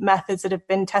the methods that have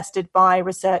been tested by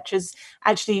researchers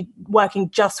actually working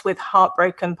just with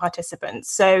heartbroken participants.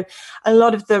 So a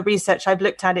lot of the research I've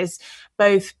looked at is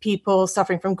both people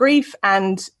suffering from grief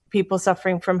and people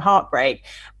suffering from heartbreak.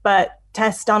 But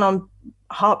tests done on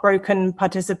heartbroken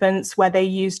participants where they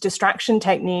used distraction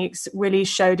techniques really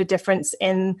showed a difference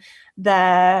in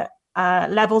their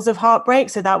levels of heartbreak.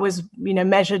 So that was,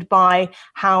 measured by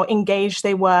how engaged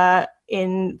they were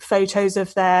in photos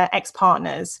of their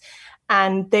ex-partners.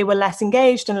 And they were less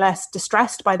engaged and less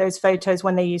distressed by those photos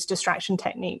when they used distraction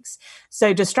techniques.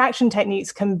 So distraction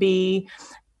techniques can be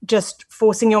just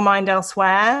forcing your mind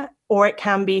elsewhere, or it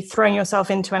can be throwing yourself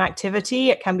into an activity.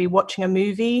 It can be watching a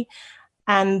movie.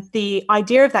 And the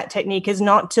idea of that technique is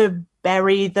not to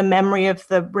bury the memory of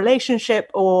the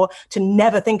relationship or to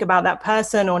never think about that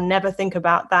person or never think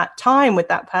about that time with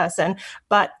that person.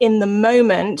 But in the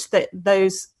moment that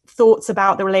those thoughts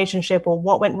about the relationship or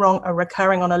what went wrong are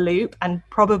recurring on a loop and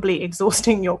probably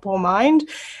exhausting your poor mind,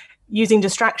 using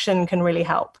distraction can really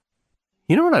help.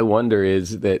 What I wonder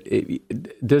is that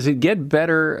does it get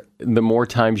better the more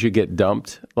times you get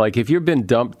dumped? Like if you've been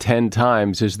dumped 10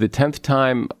 times, is the 10th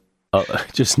time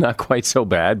just not quite so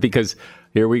bad? Because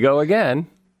here we go again.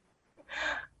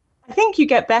 I think you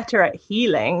get better at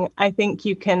healing. I think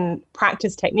you can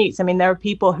practice techniques. I mean, there are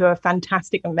people who are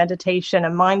fantastic at meditation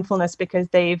and mindfulness because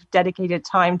they've dedicated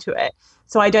time to it.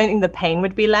 So I don't think the pain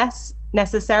would be less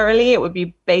necessarily. It would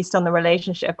be based on the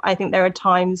relationship. I think there are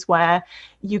times where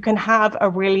you can have a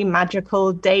really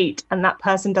magical date and that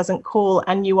person doesn't call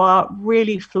and you are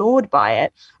really floored by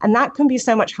it. And that can be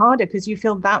so much harder because you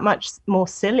feel that much more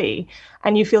silly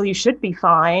and you feel you should be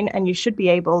fine and you should be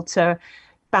able to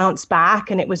bounce back.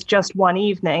 And it was just one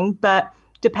evening. But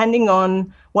depending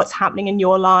on what's happening in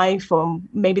your life or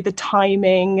maybe the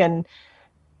timing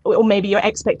or maybe your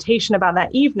expectation about that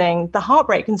evening, the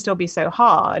heartbreak can still be so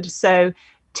hard. So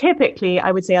typically,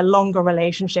 I would say a longer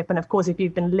relationship. And of course, if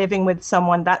you've been living with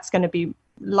someone, that's going to be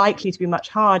likely to be much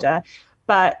harder.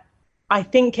 But I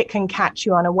think it can catch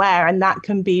you unaware. And that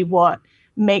can be what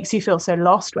makes you feel so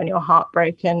lost when you're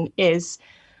heartbroken, is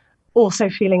also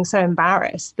feeling so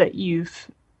embarrassed that you've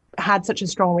had such a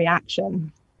strong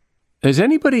reaction. Has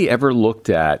anybody ever looked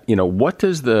at, what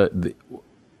does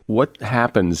what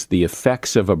happens, the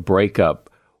effects of a breakup,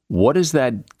 what does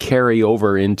that carry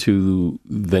over into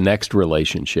the next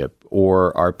relationship?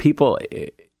 Or are people,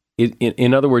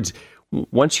 in other words,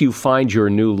 once you find your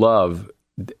new love,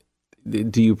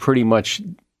 do you pretty much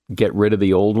get rid of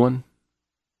the old one?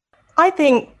 I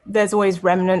think there's always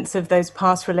remnants of those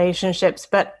past relationships,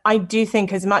 but I do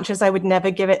think as much as I would never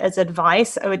give it as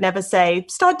advice, I would never say,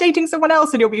 start dating someone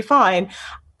else and you'll be fine.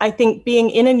 I think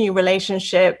being in a new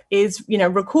relationship is,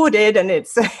 recorded and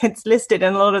it's listed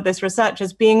in a lot of this research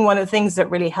as being one of the things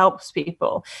that really helps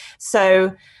people.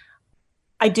 So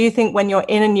I do think when you're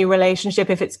in a new relationship,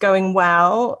 if it's going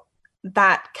well,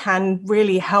 that can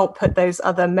really help put those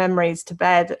other memories to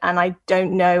bed. And I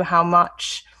don't know how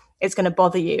much it's going to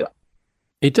bother you.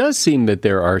 It does seem that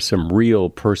there are some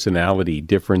real personality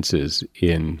differences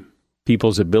in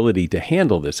people's ability to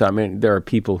handle this. I mean, there are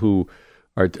people who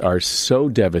are so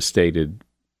devastated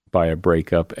by a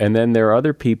breakup, and then there are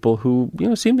other people who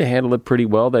seem to handle it pretty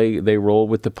well. They roll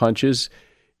with the punches.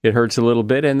 It hurts a little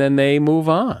bit, and then they move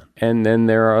on. And then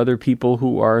there are other people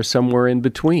who are somewhere in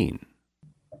between.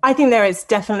 I think there is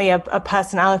definitely a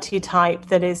personality type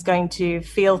that is going to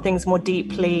feel things more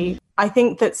deeply. I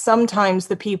think that sometimes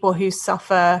the people who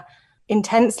suffer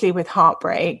intensely with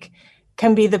heartbreak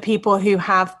can be the people who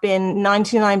have been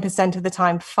 99% of the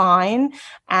time fine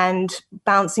and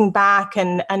bouncing back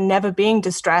and never being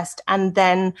distressed. And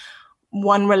then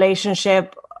one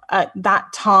relationship at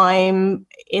that time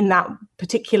in that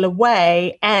particular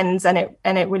way ends, and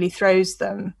it really throws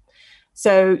them.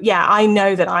 So yeah, I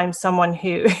know that I'm someone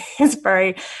who is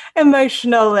very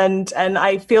emotional, and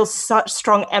I feel such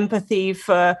strong empathy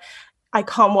for, I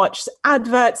can't watch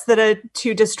adverts that are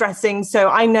too distressing. So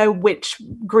I know which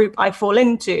group I fall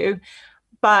into.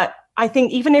 But I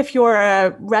think even if you're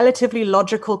a relatively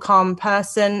logical, calm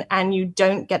person and you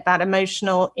don't get that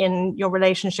emotional in your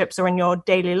relationships or in your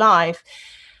daily life,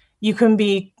 you can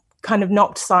be kind of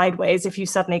knocked sideways if you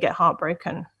suddenly get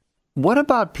heartbroken. What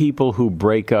about people who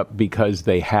break up because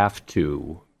they have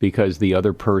to, because the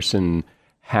other person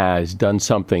has done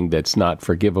something that's not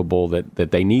forgivable,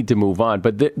 that they need to move on,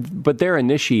 but they're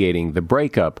initiating the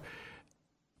breakup?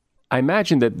 I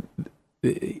imagine that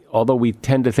although we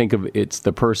tend to think of it's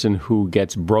the person who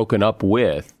gets broken up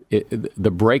with,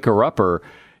 the breaker-upper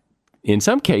in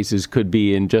some cases could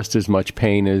be in just as much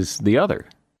pain as the other.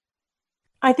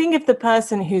 I think if the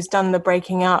person who's done the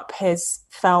breaking up has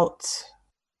felt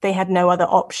they had no other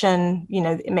option,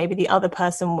 maybe the other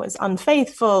person was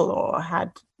unfaithful or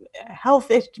had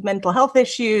mental health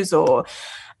issues, or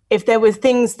if there were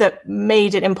things that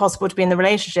made it impossible to be in the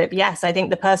relationship, yes, I think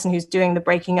the person who's doing the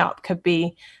breaking up could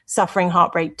be suffering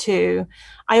heartbreak too.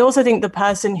 I also think the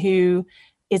person who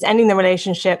is ending the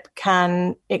relationship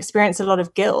can experience a lot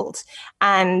of guilt,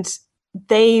 and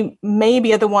they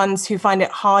maybe are the ones who find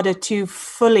it harder to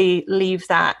fully leave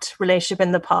that relationship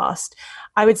in the past.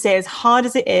 I would say, as hard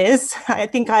as it is, I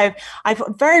think I've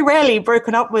very rarely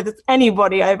broken up with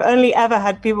anybody. I've only ever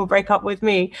had people break up with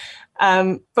me.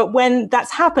 But when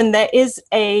that's happened, there is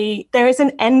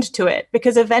an end to it,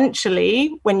 because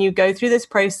eventually, when you go through this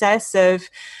process of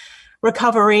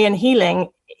recovery and healing,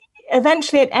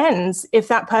 eventually it ends. If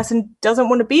that person doesn't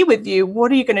want to be with you, what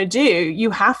are you going to do?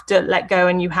 You have to let go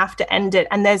and you have to end it.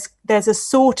 And there's a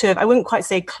sort of, I wouldn't quite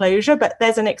say closure, but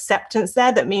there's an acceptance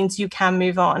there that means you can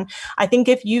move on. I think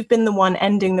if you've been the one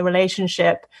ending the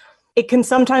relationship, it can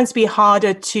sometimes be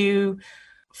harder to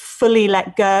fully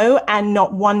let go and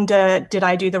not wonder, did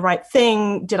I do the right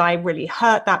thing? Did I really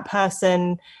hurt that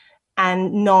person?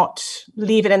 And not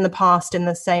leave it in the past in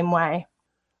the same way.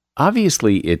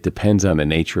 Obviously, it depends on the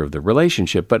nature of the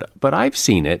relationship, but I've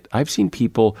seen it. I've seen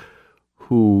people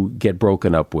who get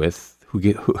broken up with,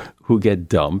 who get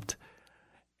dumped,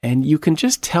 and you can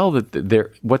just tell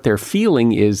that what they're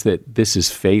feeling is that this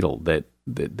is fatal, that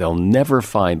they'll never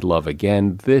find love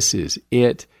again. This is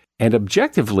it. And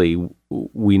objectively,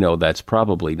 we know that's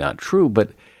probably not true,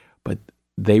 but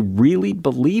they really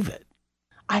believe it.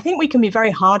 I think we can be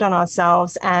very hard on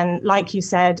ourselves, and like you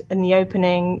said in the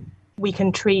opening, we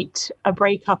can treat a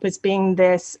breakup as being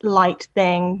this light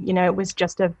thing. It was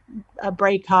just a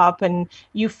breakup, and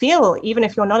you feel, even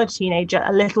if you're not a teenager,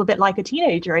 a little bit like a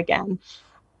teenager again.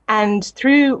 And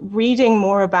through reading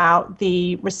more about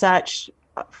the research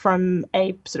from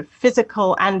a sort of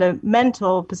physical and a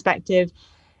mental perspective,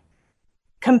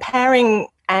 comparing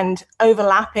and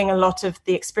overlapping a lot of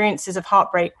the experiences of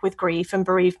heartbreak with grief and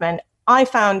bereavement, I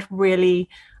found really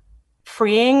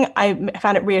freeing. I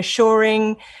found it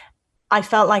reassuring. I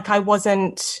felt like I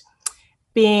wasn't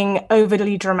being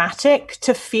overly dramatic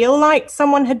to feel like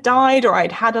someone had died or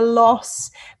I'd had a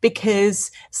loss, because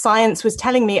science was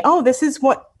telling me, oh, this is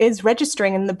what is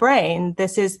registering in the brain.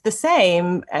 This is the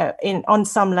same on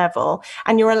some level.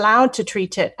 And you're allowed to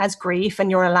treat it as grief,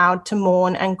 and you're allowed to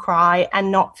mourn and cry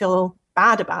and not feel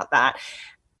bad about that.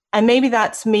 And maybe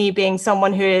that's me being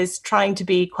someone who is trying to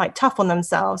be quite tough on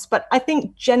themselves. But I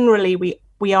think generally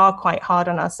we are quite hard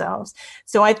on ourselves.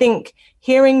 So I think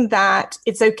hearing that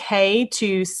it's okay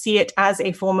to see it as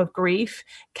a form of grief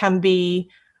can be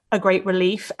a great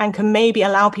relief and can maybe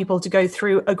allow people to go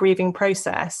through a grieving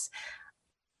process.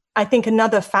 I think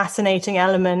another fascinating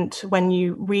element when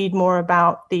you read more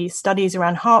about the studies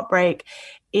around heartbreak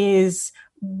is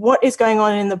what is going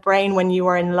on in the brain when you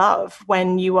are in love,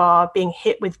 when you are being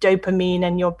hit with dopamine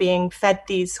and you're being fed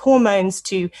these hormones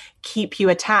to keep you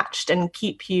attached and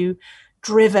keep you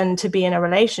driven to be in a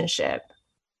relationship.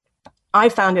 I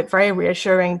found it very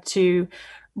reassuring to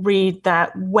read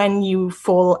that when you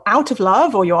fall out of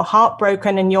love or you're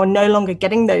heartbroken and you're no longer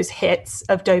getting those hits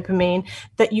of dopamine,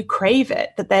 that you crave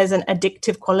it, that there's an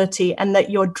addictive quality, and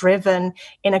that you're driven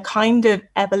in a kind of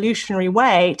evolutionary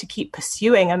way to keep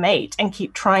pursuing a mate and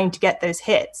keep trying to get those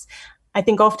hits. I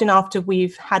think often after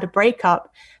we've had a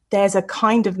breakup, there's a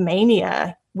kind of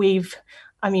mania.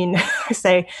 I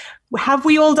say, have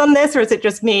we all done this, or is it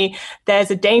just me?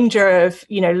 There's a danger of,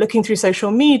 looking through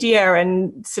social media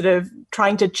and sort of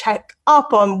trying to check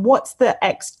up on what's the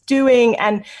ex doing.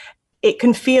 And it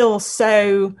can feel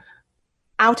so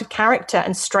out of character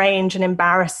and strange and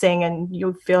embarrassing, and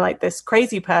you feel like this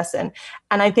crazy person.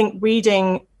 And I think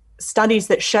reading studies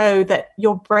that show that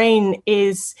your brain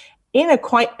is in a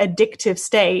quite addictive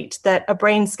state, that a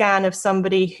brain scan of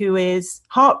somebody who is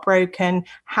heartbroken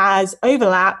has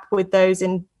overlap with those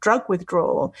in drug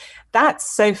withdrawal. That's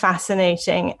so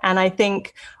fascinating. And I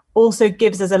think also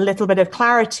gives us a little bit of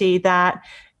clarity that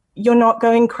you're not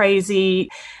going crazy.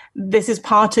 This is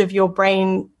part of your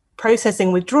brain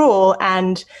processing withdrawal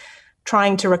and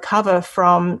trying to recover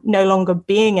from no longer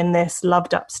being in this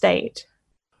loved up state.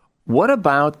 What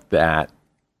about that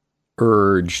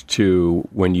urge to,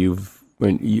 when you've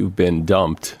been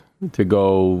dumped, to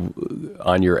go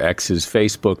on your ex's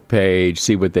Facebook page,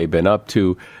 see what they've been up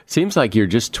to? Seems like you're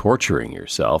just torturing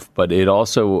yourself, but it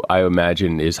also, I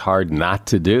imagine, is hard not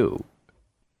to do.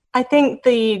 I think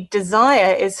the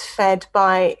desire is fed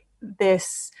by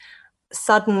this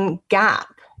sudden gap.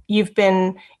 You've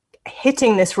been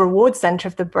hitting this reward center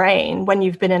of the brain when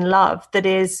you've been in love that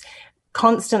is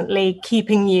constantly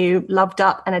keeping you loved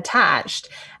up and attached.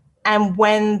 And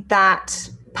when that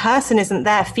person isn't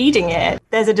there feeding it,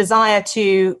 there's a desire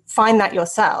to find that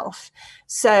yourself.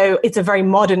 So it's a very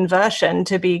modern version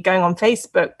to be going on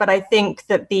Facebook. But I think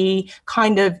that the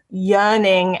kind of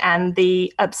yearning and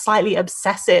the slightly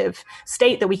obsessive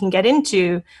state that we can get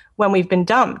into when we've been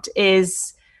dumped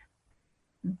is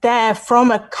there from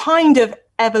a kind of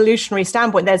evolutionary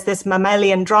standpoint. There's this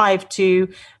mammalian drive to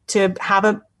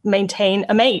maintain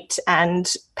a mate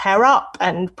and pair up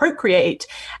and procreate.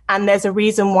 And there's a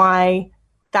reason why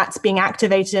that's being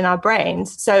activated in our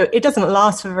brains. So it doesn't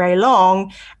last for very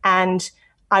long. And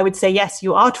I would say, yes,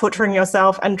 you are torturing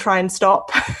yourself, and try and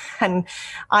stop. And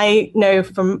I know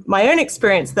from my own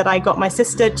experience that I got my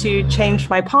sister to change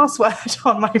my password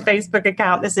on my Facebook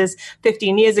account. This is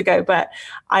 15 years ago, but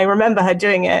I remember her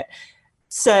doing it.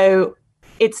 So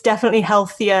it's definitely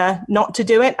healthier not to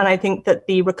do it. And I think that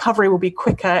the recovery will be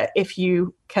quicker if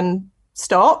you can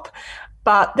stop.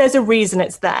 But there's a reason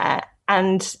it's there.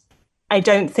 And I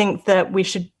don't think that we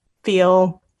should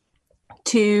feel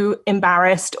too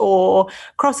embarrassed or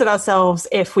cross at ourselves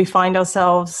if we find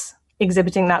ourselves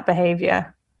exhibiting that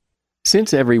behavior.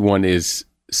 Since everyone is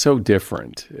so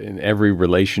different and every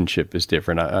relationship is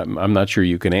different, I'm not sure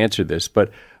you can answer this,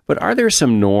 but are there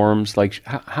some norms, like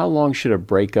how long should a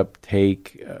breakup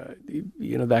take,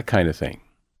 that kind of thing?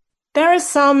 There are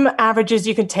some averages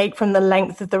you can take from the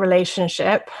length of the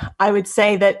relationship. I would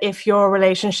say that if your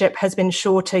relationship has been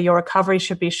shorter, your recovery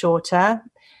should be shorter.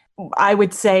 I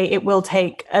would say it will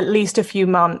take at least a few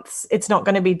months. It's not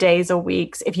going to be days or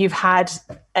weeks if you've had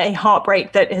a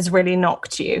heartbreak that has really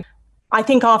knocked you. I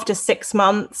think after 6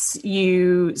 months,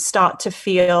 you start to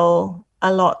feel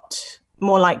a lot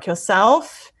more like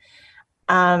yourself.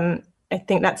 I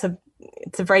think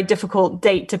it's a very difficult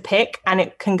date to pick, and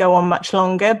it can go on much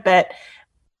longer. But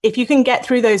if you can get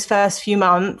through those first few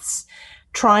months,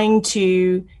 trying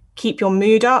to keep your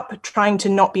mood up, trying to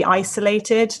not be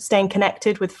isolated, staying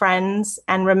connected with friends,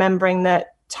 and remembering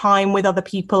that time with other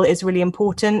people is really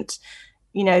important.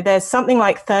 There's something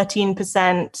like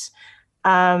 13%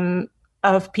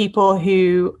 of people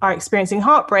who are experiencing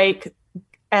heartbreak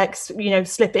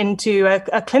slip into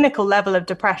a clinical level of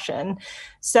depression.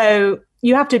 So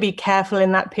you have to be careful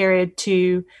in that period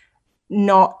to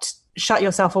not shut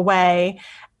yourself away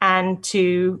and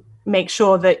to make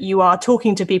sure that you are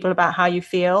talking to people about how you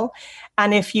feel.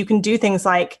 And if you can do things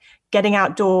like getting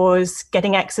outdoors,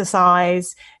 getting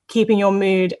exercise, keeping your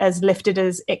mood as lifted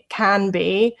as it can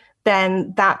be,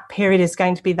 then that period is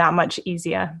going to be that much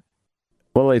easier.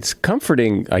 Well, it's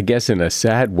comforting, I guess, in a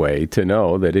sad way to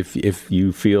know that if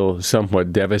you feel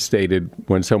somewhat devastated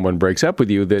when someone breaks up with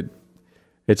you, that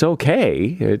it's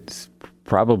okay. It's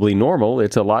probably normal.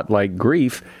 It's a lot like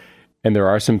grief. And there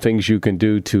are some things you can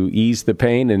do to ease the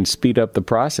pain and speed up the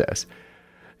process.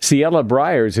 Ciela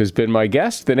Briers has been my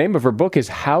guest. The name of her book is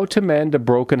How to Mend a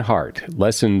Broken Heart,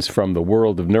 Lessons from the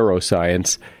World of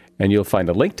Neuroscience. And you'll find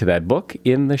a link to that book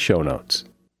in the show notes.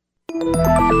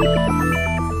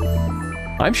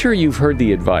 I'm sure you've heard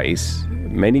the advice.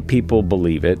 Many people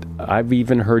believe it. I've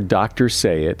even heard doctors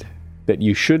say it, that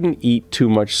you shouldn't eat too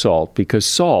much salt because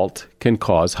salt can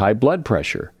cause high blood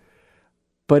pressure.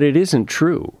 But it isn't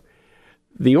true.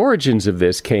 The origins of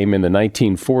this came in the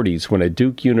 1940s when a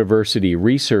Duke University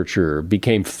researcher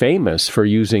became famous for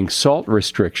using salt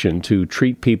restriction to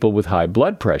treat people with high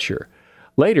blood pressure.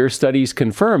 Later, studies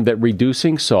confirmed that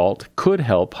reducing salt could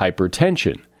help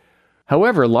hypertension.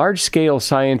 However, large-scale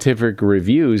scientific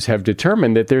reviews have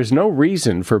determined that there's no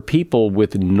reason for people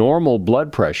with normal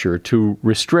blood pressure to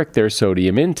restrict their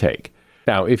sodium intake.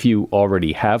 Now, if you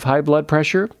already have high blood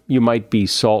pressure, you might be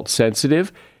salt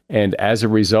sensitive, And as a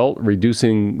result,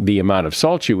 reducing the amount of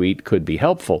salt you eat could be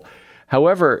helpful.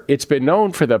 However, it's been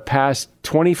known for the past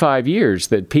 25 years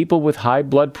that people with high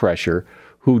blood pressure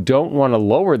who don't want to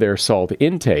lower their salt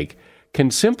intake can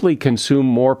simply consume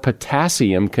more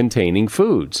potassium-containing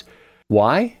foods.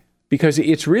 Why? Because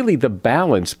it's really the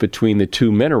balance between the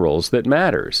two minerals that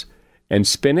matters. And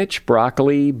spinach,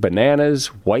 broccoli, bananas,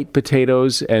 white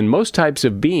potatoes, and most types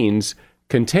of beans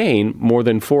contain more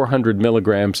than 400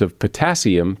 milligrams of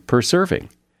potassium per serving.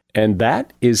 And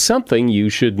that is something you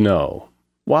should know.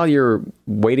 While you're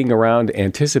waiting around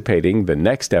anticipating the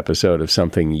next episode of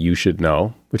Something You Should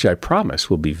Know, which I promise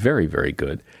will be very, very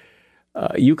good,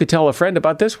 you could tell a friend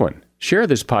about this one. Share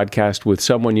this podcast with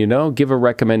someone you know, give a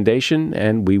recommendation,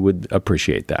 and we would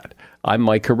appreciate that. I'm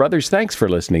Mike Carruthers. Thanks for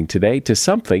listening today to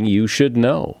Something You Should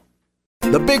Know.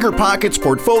 The Bigger Pockets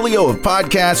portfolio of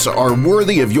podcasts are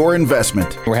worthy of your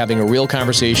investment. We're having a real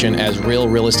conversation as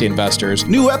real estate investors.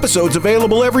 New episodes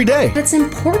available every day. It's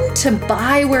important to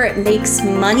buy where it makes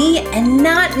money and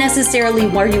not necessarily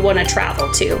where you want to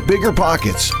travel to. Bigger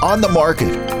Pockets, On the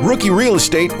Market, Rookie Real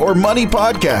Estate, or Money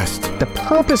Podcast. The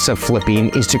purpose of flipping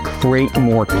is to create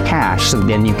more cash so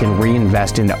then you can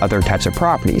reinvest into other types of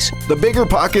properties. The Bigger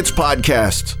Pockets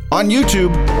Podcast on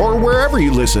YouTube or wherever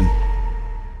you listen.